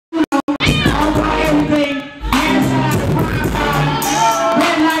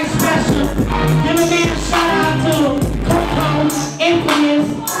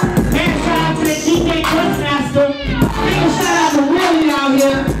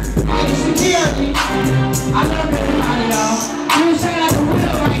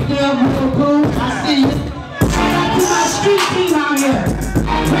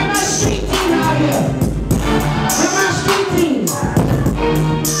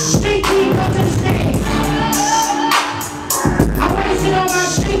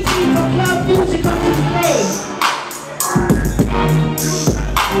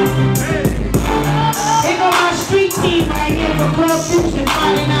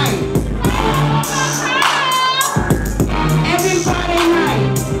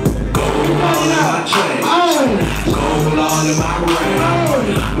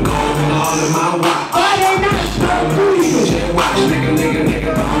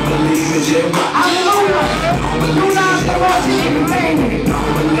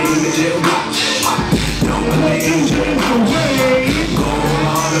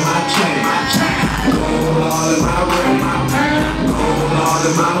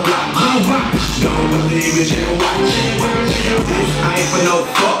to my block. Don't believe it, just watch. This ain't for no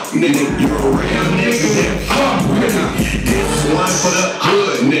fuck, nigga. You a real nigga, then fuck with me. This one for the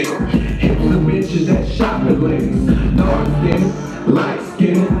hood, nigga. Hit the bitches that shop at ladies. Dark skin, light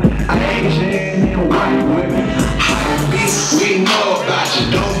skin, Asian and white women. High beast, we know about you.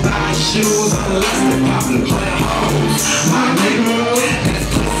 Don't buy shoes unless they poppin' play hoes. My nigga, that's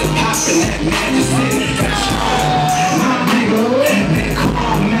pussy poppin', that magic city. That's my nigga, that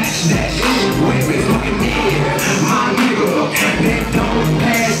car match that shit with me. Look at me, my nigga, that don't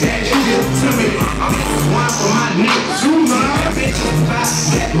pass that shit to me. This one for my niggas. That bitches buy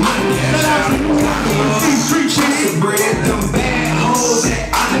that money. Street chicks bread, them bad hoes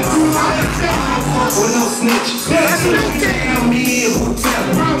that I don't fuck with no snitches. Tell me who tell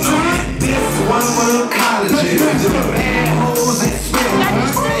them. This one for the colleges, them bad hoes that spit.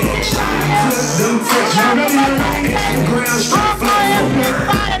 Them fresh Instagram straight flash.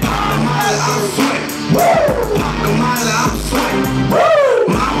 Pop-a-molly, I'm sweating. Pop-a-molly, I'm sweating.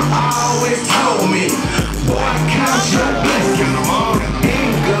 Mama always told me, boy, count your blessings. In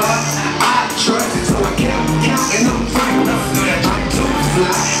God, I trust, so I kept counting them frames. I'm too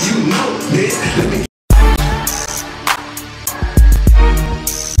fly.